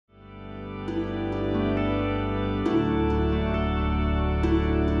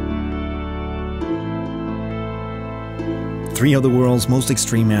Three of the world's most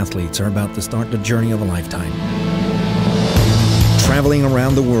extreme athletes are about to start the journey of a lifetime. Traveling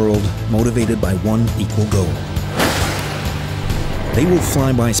around the world, motivated by one equal goal. They will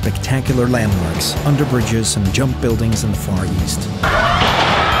fly by spectacular landmarks, under bridges and jump buildings in the Far East.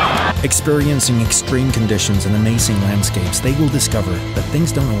 Experiencing extreme conditions and amazing landscapes, they will discover that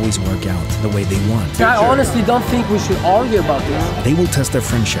things don't always work out the way they want. I honestly don't think we should argue about this. They will test their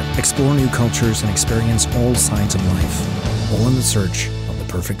friendship, explore new cultures, and experience all sides of life, all in the search of the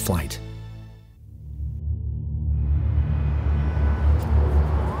perfect flight.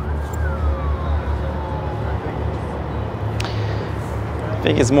 I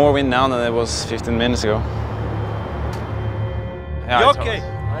think it's more wind now than it was 15 minutes ago. Yeah, you okay?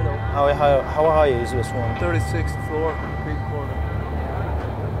 I know. How high is this one? 36th floor, big corner.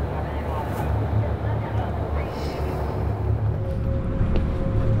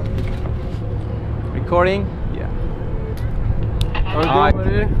 Recording? Yeah.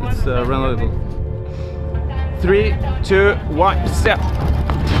 It's run a little. 3, 2, 1, step.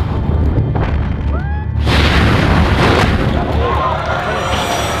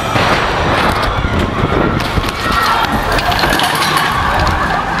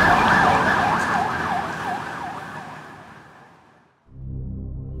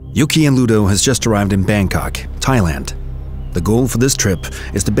 Yuki and Ludo has just arrived in Bangkok, Thailand. The goal for this trip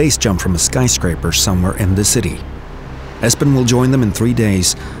is to base jump from a skyscraper somewhere in the city. Espen will join them in 3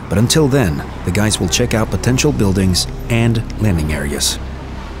 days, but until then, the guys will check out potential buildings and landing areas.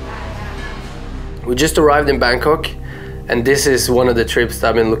 We just arrived in Bangkok, and this is one of the trips that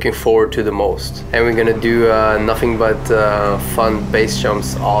I've been looking forward to the most. And we're gonna do nothing but fun base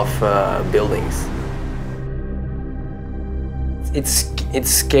jumps off buildings.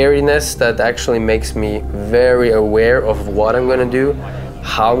 It's scariness that actually makes me very aware of what I'm gonna do,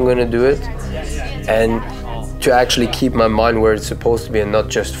 how I'm gonna do it, and to actually keep my mind where it's supposed to be and not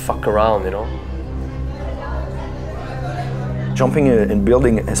just fuck around, you know? Jumping in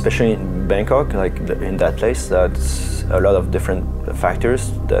building, especially in Bangkok, like in that place, that's a lot of different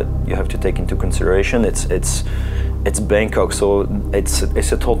factors that you have to take into consideration. It's Bangkok, so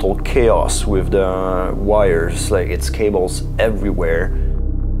it's a total chaos with the wires, like it's cables everywhere.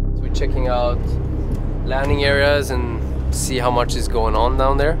 So we're checking out landing areas and see how much is going on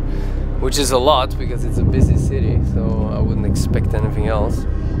down there, which is a lot because it's a busy city, so I wouldn't expect anything else.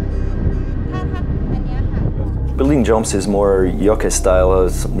 Building jumps is more Yoke style.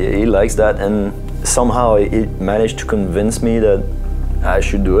 He likes that, and somehow he managed to convince me that I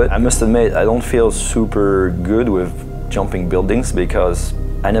should do it. I must admit, I don't feel super good with jumping buildings because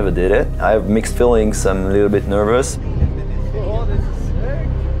I never did it. I have mixed feelings, I'm a little bit nervous.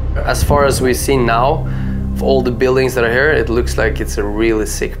 As far as we've seen now, of all the buildings that are here, it looks like it's a really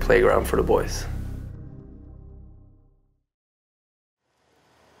sick playground for the boys.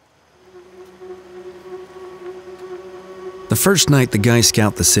 The first night, the guys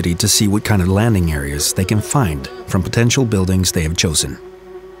scout the city to see what kind of landing areas they can find from potential buildings they have chosen.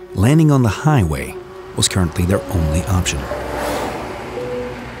 Landing on the highway was currently their only option.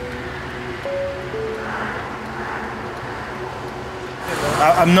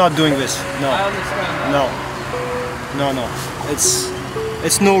 I'm not doing this. No. I understand that. No.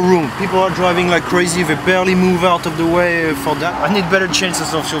 It's no room. People are driving like crazy. They barely move out of the way for that. I need better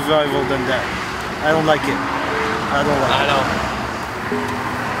chances of survival than that. I don't like it. I don't like it.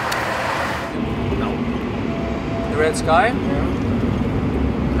 No. The red sky?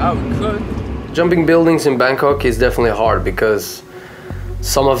 Yeah. Oh, we could. Jumping buildings in Bangkok is definitely hard because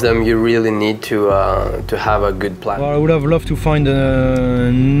some of them you really need to have a good plan. Well, I would have loved to find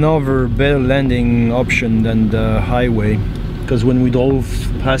another better landing option than the highway, because when we drove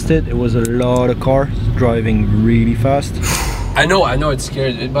past it, it was a lot of cars driving really fast. I know it's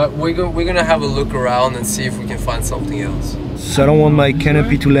scary, but we're gonna have a look around and see if we can find something else. So I don't want my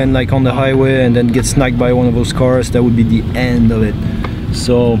canopy to land like on the highway and then get snagged by one of those cars. That would be the end of it.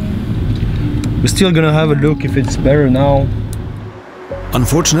 So we're still gonna have a look if it's better now.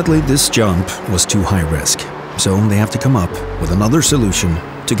 Unfortunately, this jump was too high risk, so they have to come up with another solution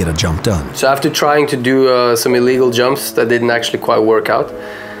to get a jump done. So after trying to do some illegal jumps that didn't actually quite work out,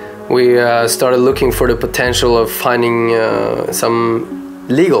 we started looking for the potential of finding some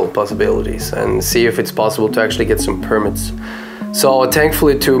legal possibilities and see if it's possible to actually get some permits. So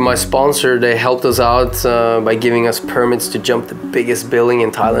thankfully to my sponsor, they helped us out by giving us permits to jump the biggest building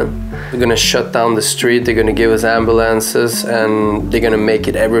in Thailand. They're gonna shut down the street, they're gonna give us ambulances, and they're gonna make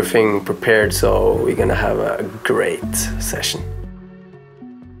it everything prepared, so we're gonna have a great session.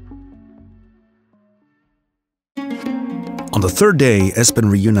 On the third day,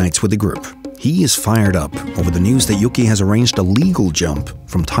 Espen reunites with the group. He is fired up over the news that Yuki has arranged a legal jump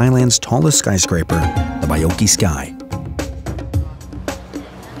from Thailand's tallest skyscraper, the Bayoki Sky.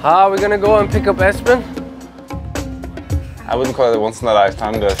 How are we gonna go and pick up Espen? I wouldn't call it once in a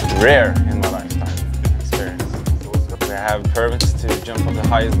lifetime, but rare in my lifetime experience. We have permits to jump off the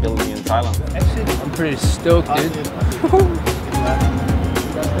highest building in Thailand. Actually, I'm pretty stoked, dude.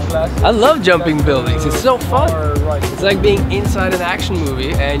 I love jumping buildings, it's so fun. It's like being inside an action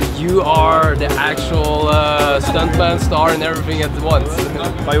movie and you are the actual stuntman star and everything at once.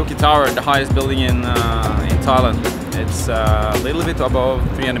 Bayoki Tower, the highest building in Thailand. It's a little bit above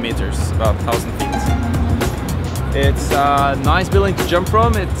 300 meters, about 1,000 feet. It's a nice building to jump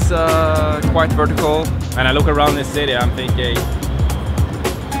from. It's quite vertical. When I look around this city, I'm thinking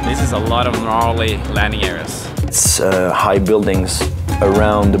this is a lot of gnarly landing areas. It's high buildings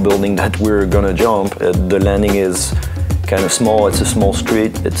around the building that we're gonna jump. The landing is kind of small. It's a small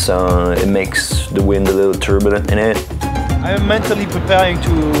street. It makes the wind a little turbulent in it. I am mentally preparing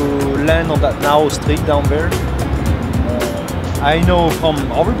to land on that narrow street down there. I know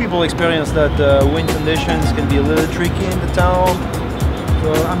from other people's experience that wind conditions can be a little tricky in the town.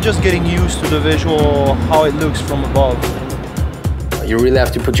 So I'm just getting used to the visual, how it looks from above. You really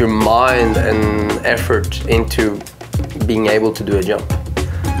have to put your mind and effort into being able to do a jump.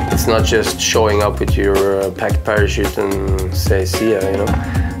 It's not just showing up with your packed parachute and say see ya, you know.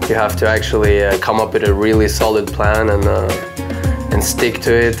 You have to actually come up with a really solid plan and stick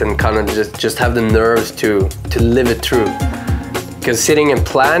to it and kind of just have the nerves to live it through. Because sitting and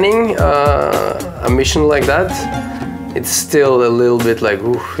planning a mission like that, it's still a little bit like,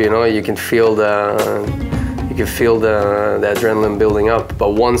 ooh, you know, you can feel the adrenaline building up.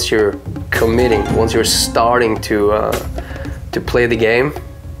 But once you're committing, once you're starting to play the game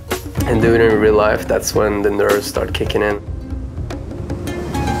and do it in real life, that's when the nerves start kicking in.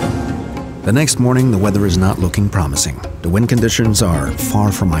 The next morning, the weather is not looking promising. The wind conditions are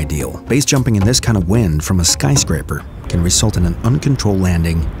far from ideal. Base jumping in this kind of wind from a skyscraper can result in an uncontrolled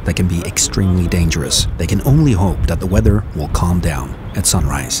landing that can be extremely dangerous. They can only hope that the weather will calm down at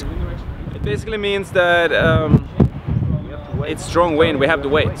sunrise. It basically means that it's strong wind, we have to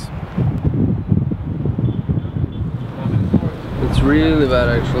wait. It's really bad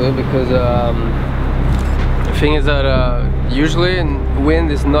actually, because the thing is that usually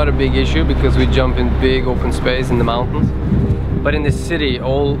wind is not a big issue because we jump in big open space in the mountains. But in the city,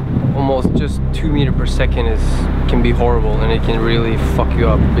 almost just 2 meters per second can be horrible, and it can really fuck you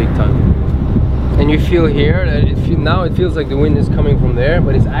up big time. And you feel here that now it feels like the wind is coming from there,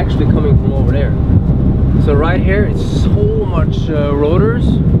 but it's actually coming from over there. So right here, it's so much rotors.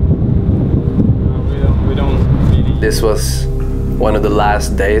 We don't really. This was one of the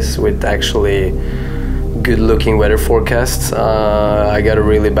last days with actually good-looking weather forecasts. I got a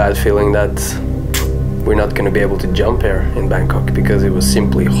really bad feeling that we're not going to be able to jump here in Bangkok because it was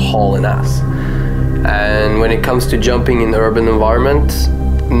simply hauling ass. And when it comes to jumping in urban environment,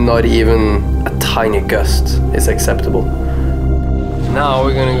 not even a tiny gust is acceptable. Now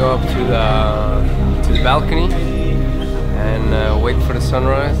we're gonna go up to the balcony and wait for the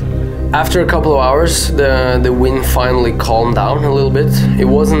sunrise. After a couple of hours, the wind finally calmed down a little bit. It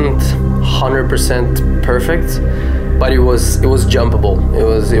wasn't 100% perfect, but it was jumpable.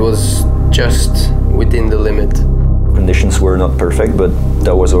 It was just within the limit. Conditions were not perfect, but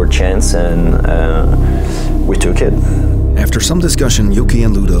that was our chance, and we took it. After some discussion, Yuki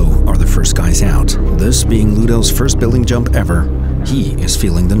and Ludo are the first guys out. This being Ludo's first building jump ever, he is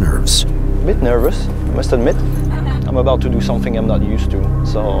feeling the nerves. A bit nervous, I must admit. I'm about to do something I'm not used to,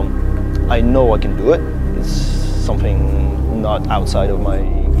 so I know I can do it. It's something not outside of my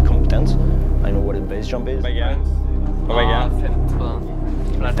competence. I know what a base jump is.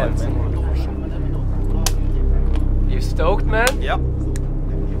 You stoked, man? Yeah.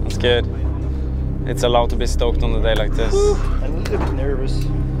 It's good. It's allowed to be stoked on a day like this. I'm a little bit nervous.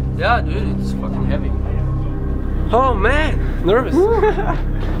 Yeah, dude, it's fucking heavy. Oh man, nervous.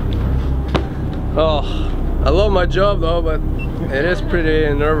 Oh, I love my job though, but it is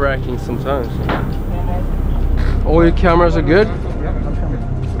pretty nerve-wracking sometimes. All your cameras are good?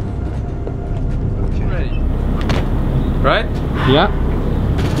 Ready. Right? Yeah.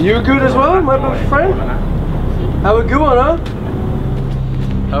 You good as well, my friend? Have a good one, huh?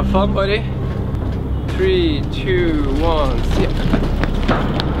 Have fun, buddy. 3, 2, 1, see ya.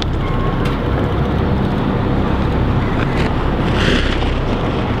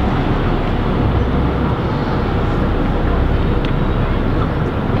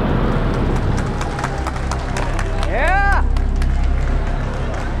 Yeah!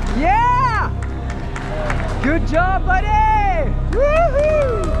 Yeah! Good job, buddy!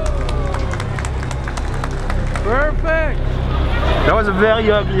 Woohoo! Perfect! That was a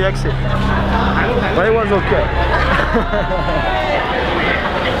very ugly exit, but it was okay.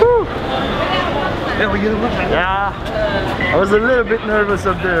 Woo. Yeah, I was a little bit nervous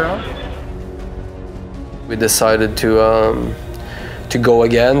up there, huh? We decided to go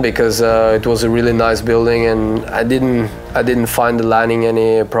again because it was a really nice building, and I didn't find the landing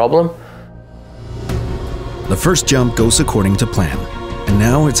any problem. The first jump goes according to plan, and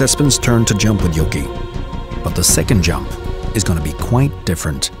now it's Espen's turn to jump with Yoki. But the second jump is going to be quite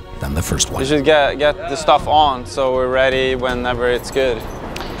different than the first one. We should get the stuff on so we're ready whenever it's good.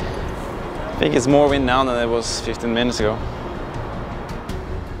 I think it's more wind now than it was 15 minutes ago.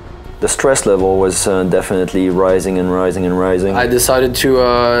 The stress level was definitely rising and rising and rising. I decided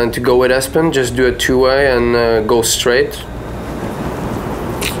to go with Espen, just do a two-way and go straight.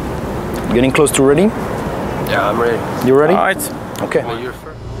 Getting close to ready? Yeah, I'm ready. You ready? All right. Okay. Well, you're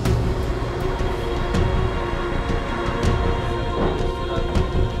first.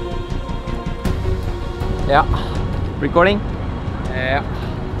 Yeah. Recording? Yeah.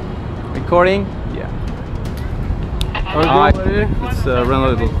 Recording? Yeah. Okay, Let's run a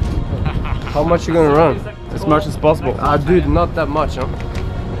little. how much you gonna run? As much as possible. Dude, not that much, huh?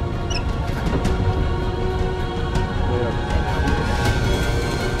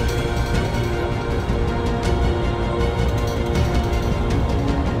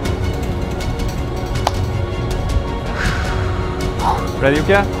 Ready,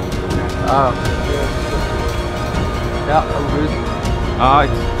 okay? Yeah, I'm good. Alright.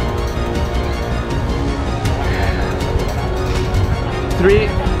 3,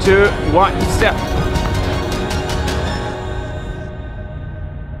 2, 1, step.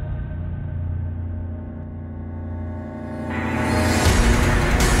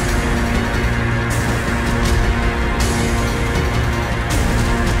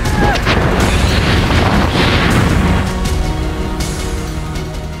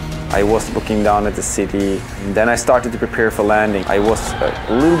 I was looking down at the city, and then I started to prepare for landing. I was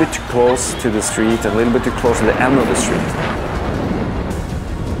a little bit too close to the street, and a little bit too close to the end of the street.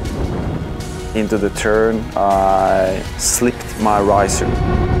 Into the turn, I slipped my riser.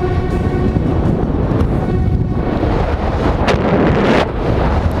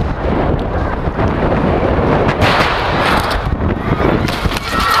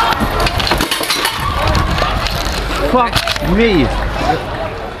 Fuck me!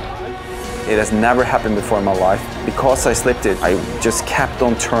 It has never happened before in my life. Because I slipped it, I just kept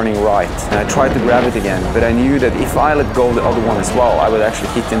on turning right. And I tried to grab it again, but I knew that if I let go the other one as well, I would actually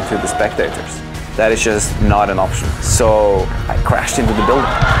hit into the spectators. That is just not an option. So I crashed into the building.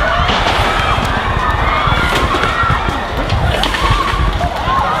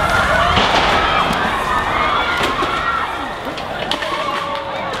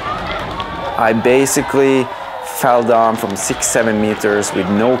 I basically fell down from 6-7 meters with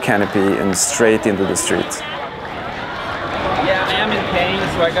no canopy and straight into the street. Yeah, I am in pain,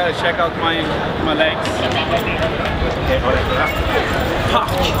 so I gotta check out my legs.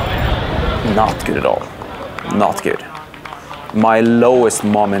 Not good at all. Not good. My lowest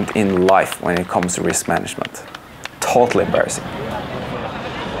moment in life when it comes to risk management. Totally embarrassing.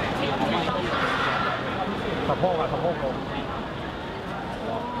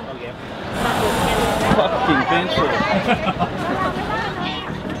 Fucking painful.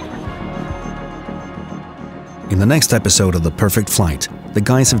 In the next episode of The Perfect Flight, the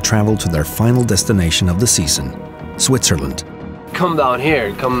guys have traveled to their final destination of the season, Switzerland. Come down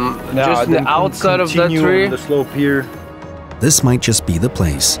here, just on the outside of that tree. The slope here. This might just be the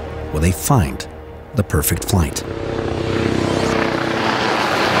place where they find the perfect flight.